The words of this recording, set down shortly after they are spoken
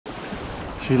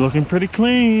actually looking pretty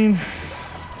clean.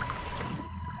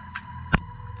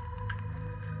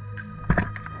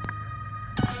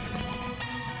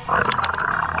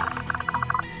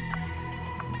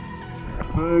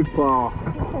 Big claw.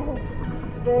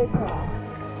 Big claw.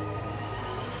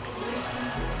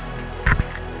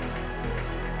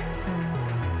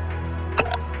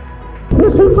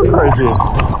 You're super crazy.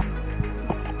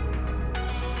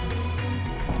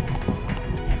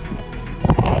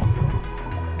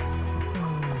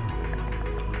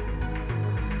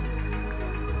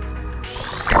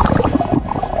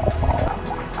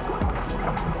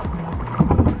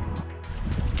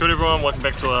 Good everyone, welcome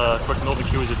back to a quick Northern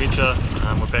Kiwis adventure.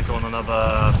 We're back on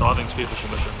another diving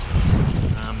spearfishing mission.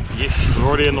 Yes, we're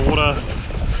already in the water.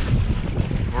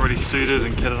 We're already suited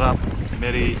and kitted up.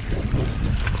 Maddy,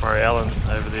 sorry, Alan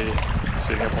over there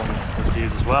suiting up on his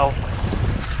gears as well.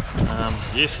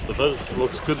 Yes, the viz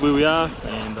looks good where we are,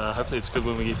 and hopefully it's good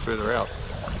when we get further out.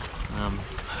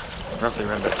 Roughly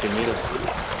around about 10 metres.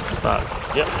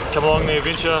 But yep, come along the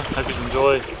adventure, hope you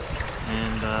enjoy,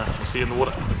 and we'll see you in the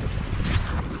water.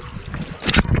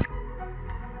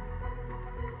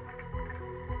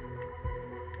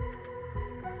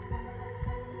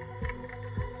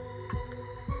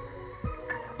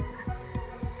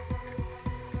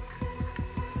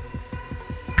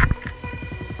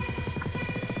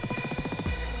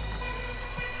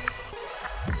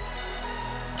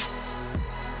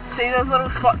 See those little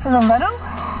spots in the middle?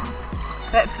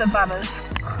 That's the butters.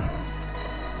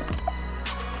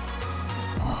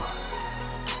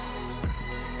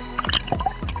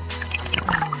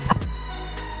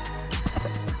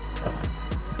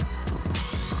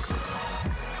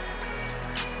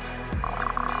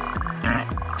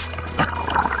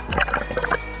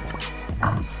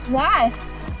 Nice.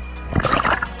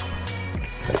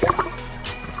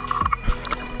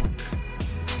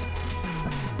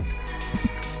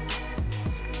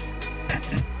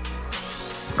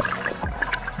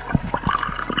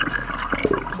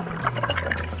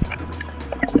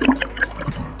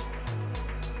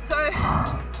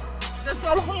 This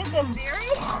one here, the berry,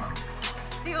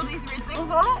 see all these red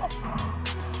things on it?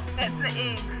 That's the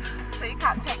eggs, so you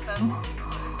can't take them.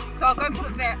 So I'll go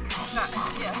put it back. No,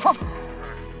 yeah.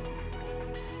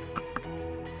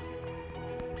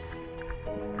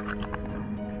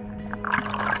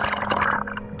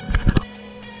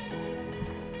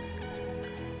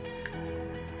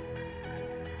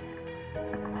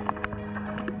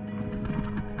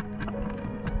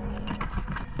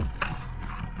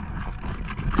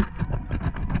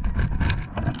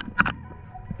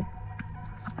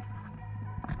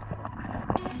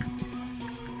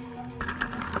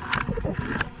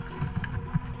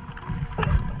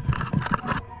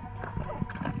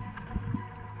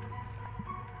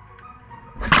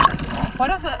 What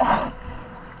is it?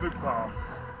 Big palm.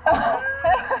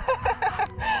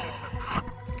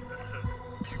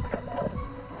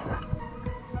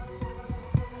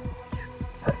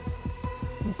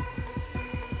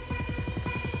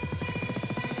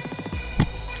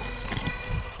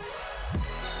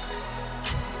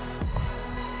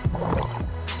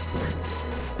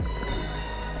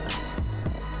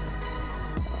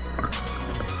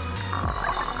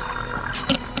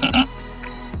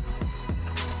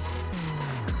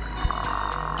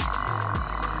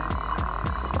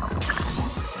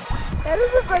 That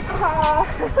is a big claw.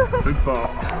 Big claw.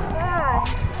 Yeah.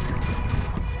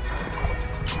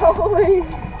 Holy.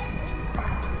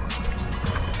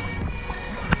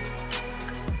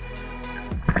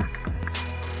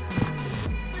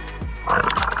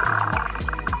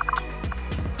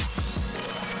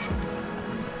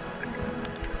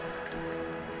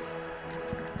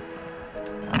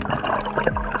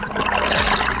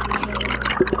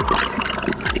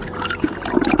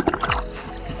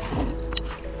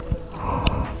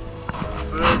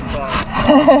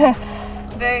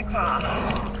 Big claw.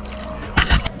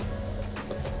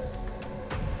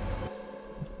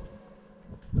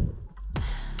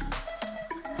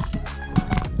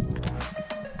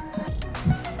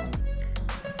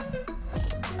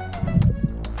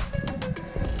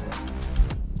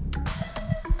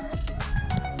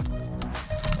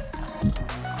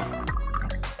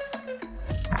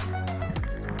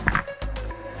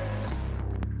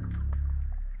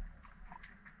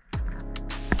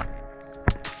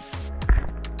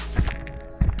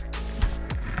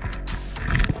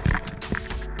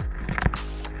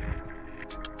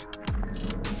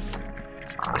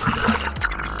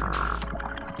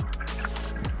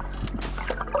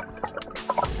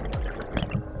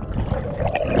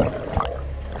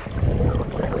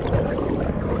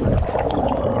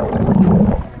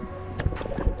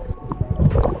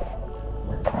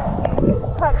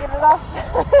 can't get it off.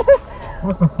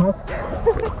 What the fuck?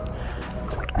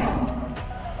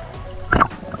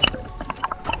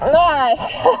 Nice.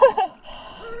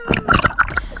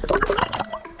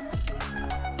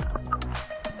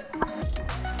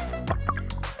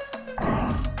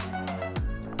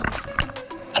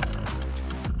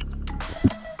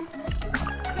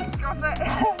 Just drop it.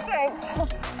 Thanks.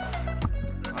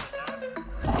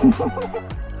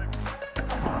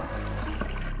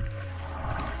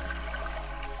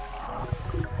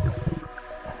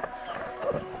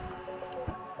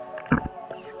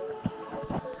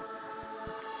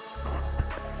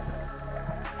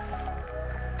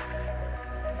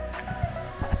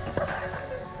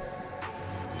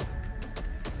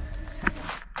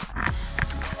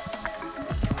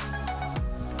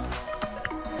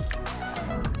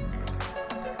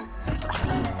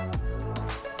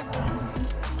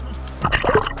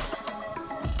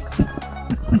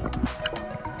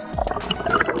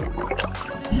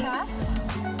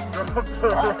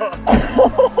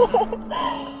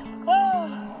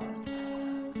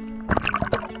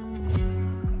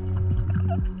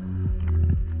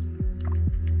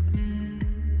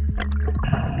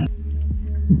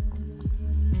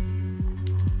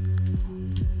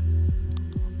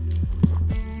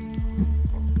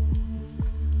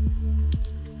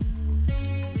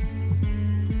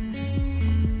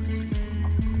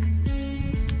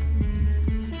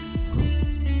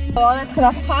 Oh, that's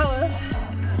enough flowers.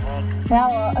 Now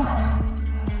what?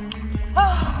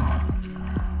 Oh,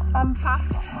 I'm puffed.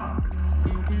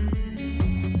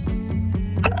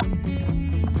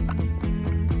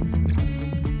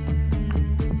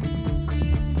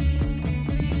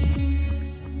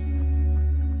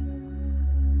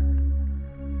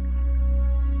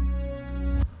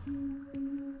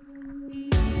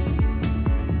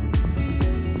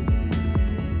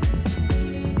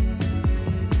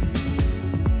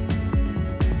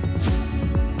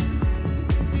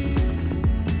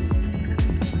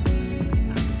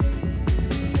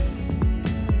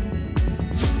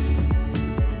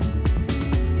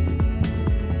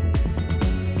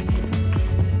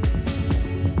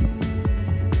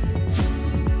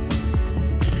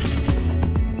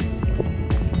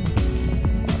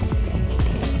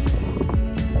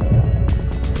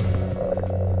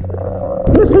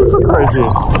 This is super crazy.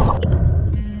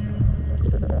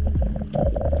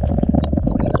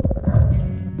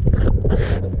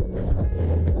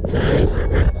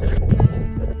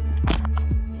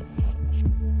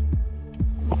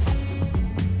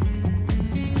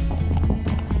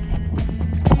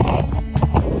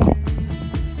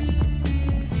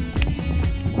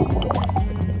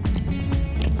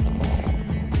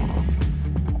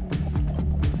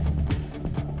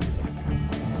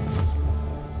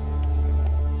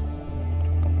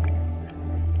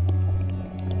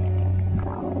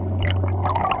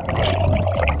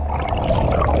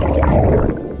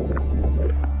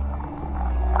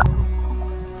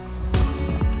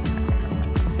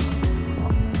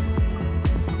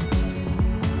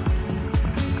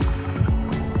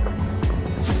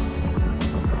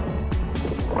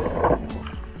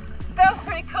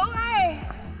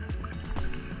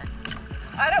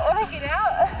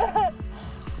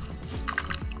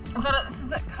 But it's a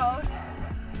bit cold.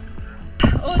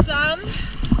 All done.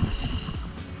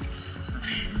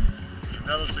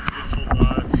 Another successful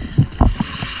dive.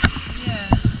 Yeah,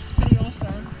 pretty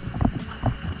awesome.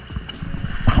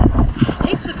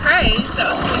 Heaps of crays, that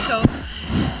was pretty cool.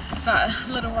 But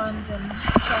little ones and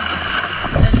shots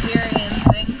and dairy and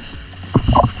things.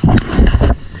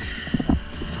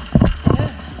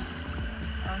 Yeah.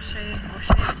 We'll show you the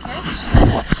catch.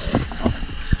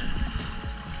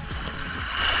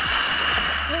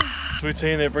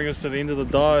 13, that brings us to the end of the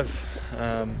dive.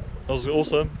 That was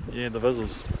awesome. Yeah, the vis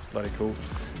was bloody cool.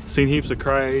 Seen heaps of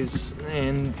crays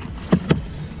and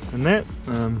that.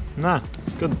 Nah,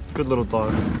 good little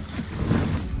dive.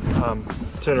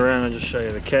 Turn around and just show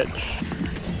you the catch.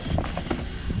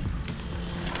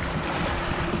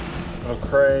 A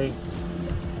cray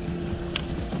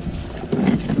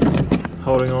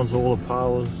holding on to all the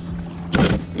PAUAs.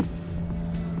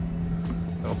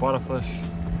 Got a butterfish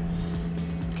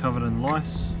covered in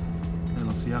lice. That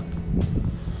looks yuck.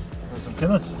 Got some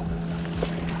Kiwis.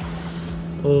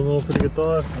 All in all, pretty good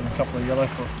dive, and a couple of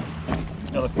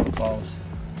yellowfoot PAUAs.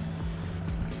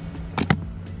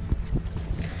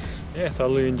 Yeah,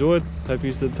 thoroughly enjoyed. Hope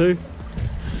you did too.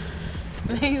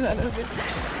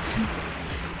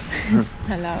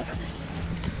 Hello.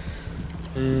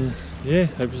 Yeah,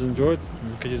 hope you enjoyed.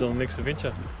 We'll catch you on the next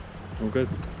adventure. All good.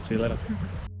 See you later.